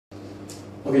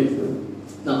OK，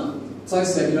 那在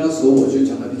seminar 的时候我就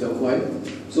讲的比较快，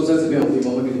所以在这边我可以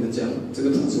慢慢跟你们讲这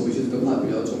个 transformation 这个 part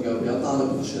比较重要、比较大的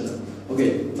portion 的。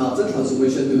OK， 那这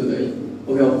transformation 对不对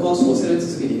 ？OK，of course， 我现在只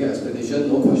是给你一个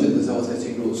explanation，no question， 等下我才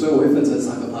进入，所以我会分成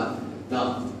3个 part。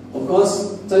那 of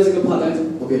course， 在这个 part 呢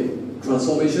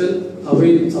 ，OK，transformation 它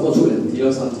会差不多出2题到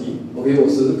3题。OK， 我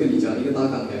只是跟你讲一个大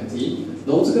纲2题，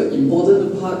然后这个 important 的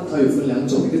part 它有分2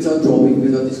种，一个叫 drawing， 一个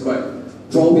叫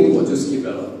describe。drawing 我就 skip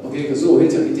了。OK， 可是我会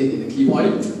讲一点点的 key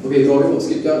point。OK，drawing 我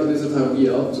skip 掉，因为是太容易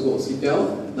了，这个我 skip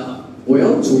掉。那我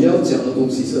要主要讲的东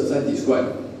西是在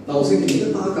describe。那我先给你一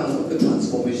个大纲，一个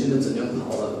transformation 的怎样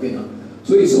跑了 ，OK 呢？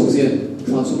所以首先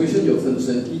transformation 有分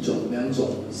成1种、2种、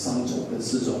3种跟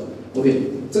4种。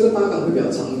OK， 这个大纲会比较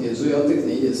长一点，所以要给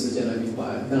你一点时间来明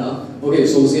白。看啊 ，OK，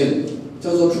 首先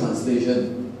叫做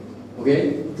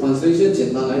translation。OK，translation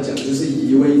简单来讲就是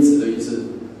移位置的意思。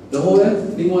然后呢，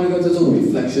另外一个叫做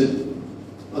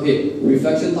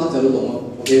reflection。OK，reflection 大家都懂了。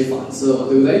OK， 反射嘛，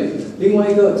对不对？另外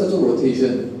一个叫做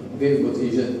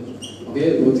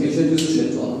rotation。OK，rotation。OK，rotation 就是旋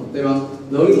转了，对吧？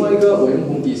然后另外一个我用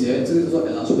红笔写，这个叫做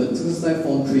enlargement， 这个是在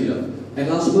Form 3的。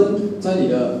enlargement 在你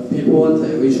的 Paper 1它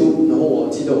也会出，然后我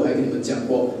记得我还跟你们讲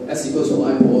过 ，S equals to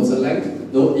I plus length，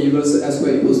 然后 A 是 S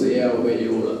square equals to AL over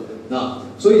AO 了。那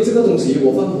所以这个东西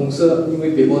我放红色，因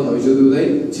为 Paper 1它会出，对不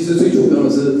对？其实最主要的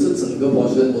是这整个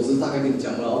portion 我是大概跟你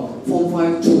讲了哦 ，Form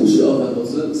 5出12分我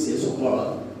是写错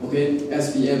了。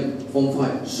OK，SPM Form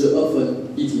 5 12分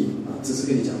1题啊，只是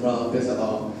跟你讲了，不要吓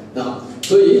到。那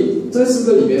所以在4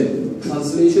个里面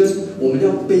 ，translation 我们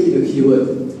要背的 keyword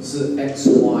是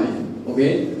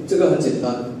XY。OK， 这个很简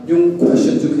单，用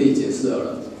question 就可以解释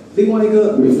了。另外一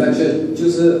个 reflection 就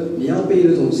是你要背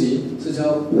的东西是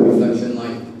叫 reflection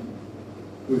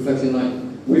line。reflection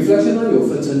line 有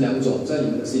分成2种，在你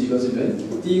们的 syllabus 里面。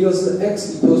第一个是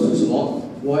x equals to 什么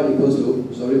 ，y equals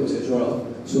to，sorry 我写错了，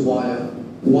是 y 啊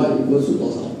 ，y equals to 多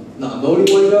少？那然后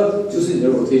另外一个就是你的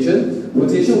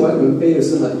rotation。rotation 我要你们背的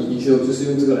是它的 initial， 就是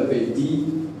用这个来背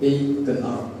d、a 跟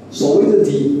r。所谓的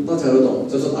d 大家都懂，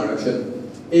叫做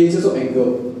direction。A 叫做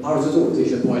angle，R 叫做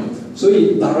rotation point， 所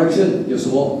以 direction 有什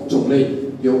么种类？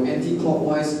有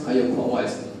anti-clockwise， 还有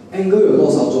clockwise。angle 有多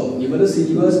少种？你们的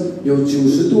syllabus 有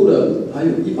90度的，还有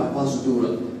180度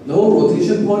的。然后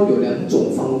rotation point 有2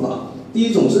种方法，第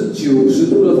一种是90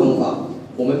度的方法，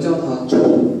我们叫它轴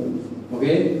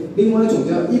 ，OK。另外一种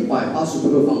叫180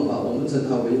度的方法，我们称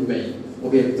它为美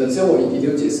 ，OK。等下我一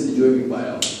定解释，你就会明白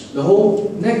了。然后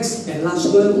next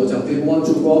enlargement 我讲 Paper 1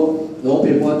出过。然后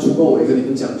Paper 1出过，我也跟你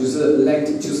们讲，就是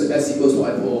length 就是 S equals to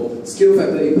I pro，scale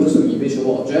factor equals to image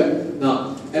over object。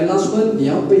那 enlargement 你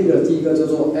要背的第一个叫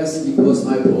做 S equals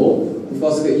I pro， 不知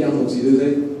道是个一样东西，对不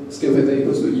对 ？scale factor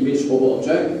equals to image over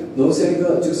object。然后下一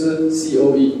个就是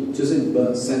COE， 就是你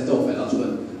的 center of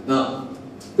enlargement。那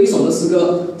为什么这4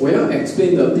个我要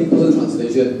explain 的并不是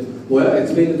translation， 我要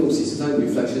explain 的东西是在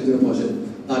reflection 这个 portion。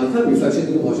那你看 reflection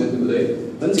这个 portion 对不对？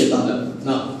很简单的，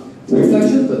那。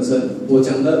reflection 本身，我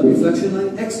讲的 reflection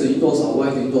line x 等于多少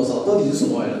 ，y 等于多少，到底是什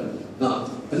么来的？那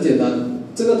很简单，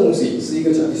这个东西是一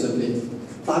个 Jackson plane。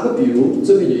打个比如，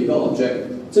这边有一个 object，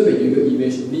 这边有一个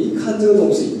image， 你一看这个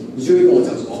东西，你就会跟我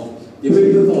讲什么？你会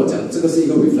立刻跟我讲这个是一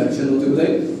个 reflection 哦，对不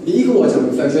对？你一跟我讲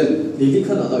reflection， 你立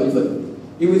刻拿到1分，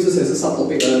因为这些是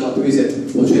subtopic 来的嘛，对不对？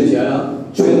我圈起来了，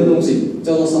圈的东西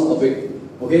叫做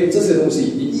subtopic。OK， 这些东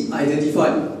西你一 identify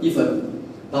 1分。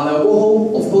打了过后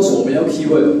 ，of course 我们要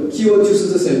keyword，keyword 就是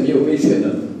这些没有被圈的，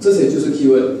这些就是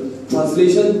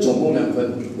keyword。translation 总共2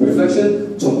分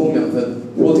 ，reflection 总共2分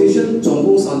 ，rotation 总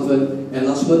共3分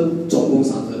 ，enlargement 总共3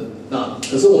分。那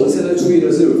可是我们现在注意的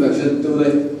是 reflection， 对不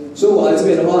对？所以我来这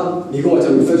边的话，你跟我讲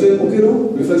reflection OK 咯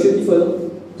 ，reflection 1分咯，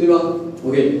对吧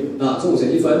 ？OK， 那这我写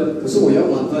1分，可是我要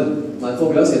满分，满分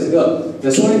我要写这个。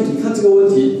所以你看这个问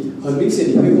题，很明显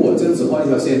你会跟我这样子画一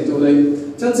条线，对不对？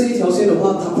像这一条线的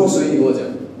话，它 cross 谁？你跟我讲。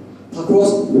它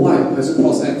cross y 还是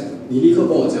cross x？ 你立刻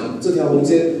跟我讲，这条红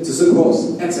线只是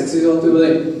cross x axis 哦，对不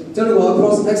对？这样如果它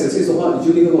cross x axis 的话，你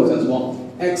就立刻跟我讲什么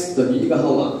 ？x 等于一个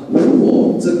号码。如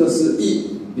果这个是1，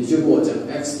你就跟我讲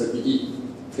x 等于1，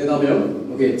听到没有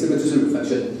 ？OK， 这个就是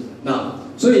reflection。那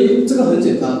所以这个很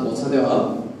简单，我擦掉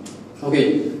啊。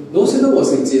OK， 然后现在我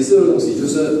想解释的东西就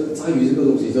是在于这个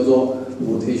东西叫做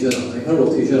rotation 啊，你看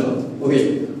rotation 啊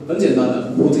 ，OK， 很简单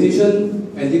的 rotation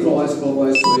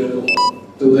anti-clockwise、clockwise 所有的懂吗？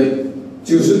对不对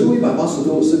？90度、180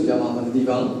度是比较麻烦的地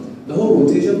方。然后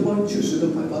rotation point 90跟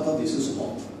180到底是什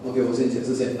么 ？OK， 我先解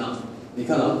释先。那你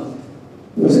看啊，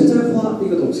我现在画一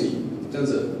个东西，这样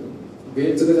子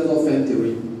 ，OK， 这个叫做 fan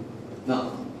theory。那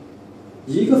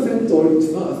以一个 fan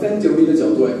theory 的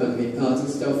角度来看，你看啊，这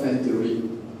是叫 fan theory。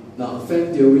那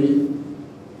fan theory，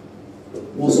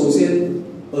 我首先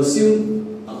assume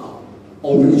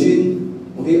origin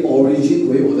为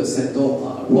我的 center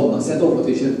of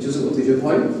rotation 就是 rotation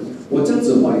point， 我这样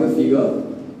子画一个 figure，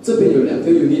 这边有2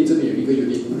个 unit， 这边有1个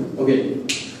unit，OK，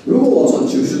 如果我转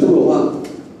90度的话，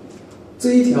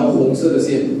这一条红色的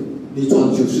线，你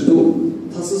转90度，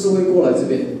它是不是会过来这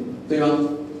边，对吗？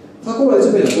它过来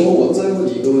这边了过后，我再问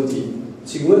你一个问题，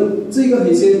请问这个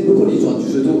黑线，如果你转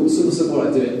90度，是不是过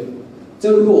来这边？这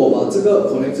样如果我把这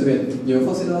个 connect 这边，你会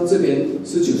发现到这边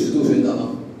是90度旋转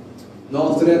吗？然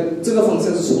后这个方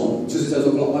向是什么？就是叫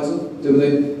做 clockwise， 对不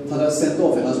对？它的 center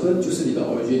of attachment 就是你的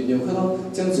origin， 你有看到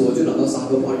这样子我就拿到3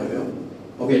个 point 有没有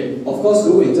 ？OK，of course，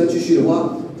 如果你再继续的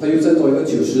话，它又再多一个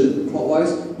90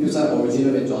 clockwise， 又在 origin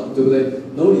那边转，对不对？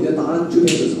然后你的答案就变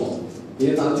成什么？你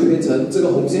的答案就变成这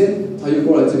个红线，它又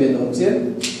过来这边的红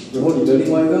线，然后你的另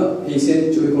外一个黑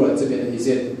线就会过来这边的黑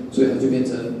线，所以它就变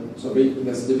成 sorry 应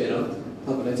该是这边了，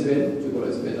它本来这边就过来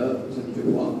这边的，所以你就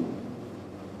画，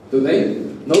对不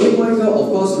对？然后另外一个 of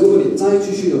course， 如果你再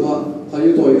继续的话，它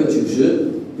又多一个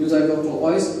90，又在一个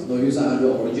clockwise， 然后又在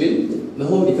under origin， 然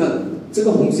后你看这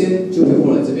个红线就会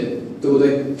过来这边，对不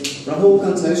对？然后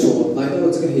刚才所来到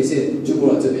的这个黑线就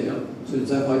过来这边了，所以你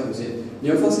再画一条线，你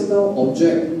会发现到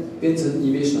object 变成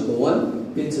image number 1，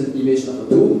 变成 image number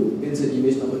 2， 变成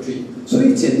image number 3。所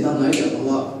以简单来讲的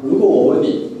话，如果我问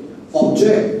你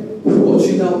object 如果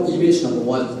去到 image number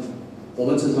 1， 我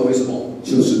们称它为什么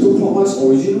？90度 clockwise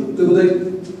origin， 对不对？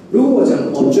如果我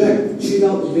讲 object 去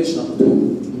到 image number 2，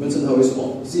 你们称它为什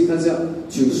么？自己看一下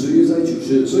，90又在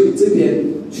90，所以这边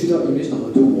去到 image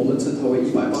number 2， 我们称它为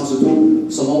180度，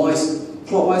什么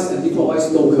wise？clockwise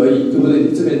anti-clockwise 都可以，对不对？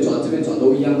你这边转这边转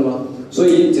都一样的嘛。所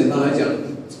以简单来讲，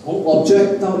从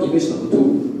object 到 image number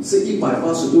 2是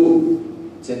180度，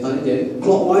简单一点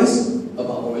 ，clockwise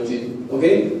about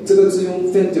origin。OK， 这个是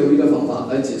用 fan theory 的方法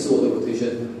来解释我的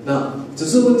rotation。那只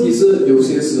是问题是有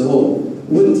些时候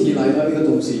问题来到一个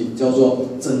东西叫做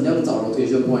怎样找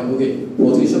rotation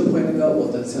point。OK，rotation point 那个我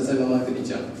等下再慢慢跟你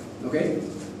讲。OK。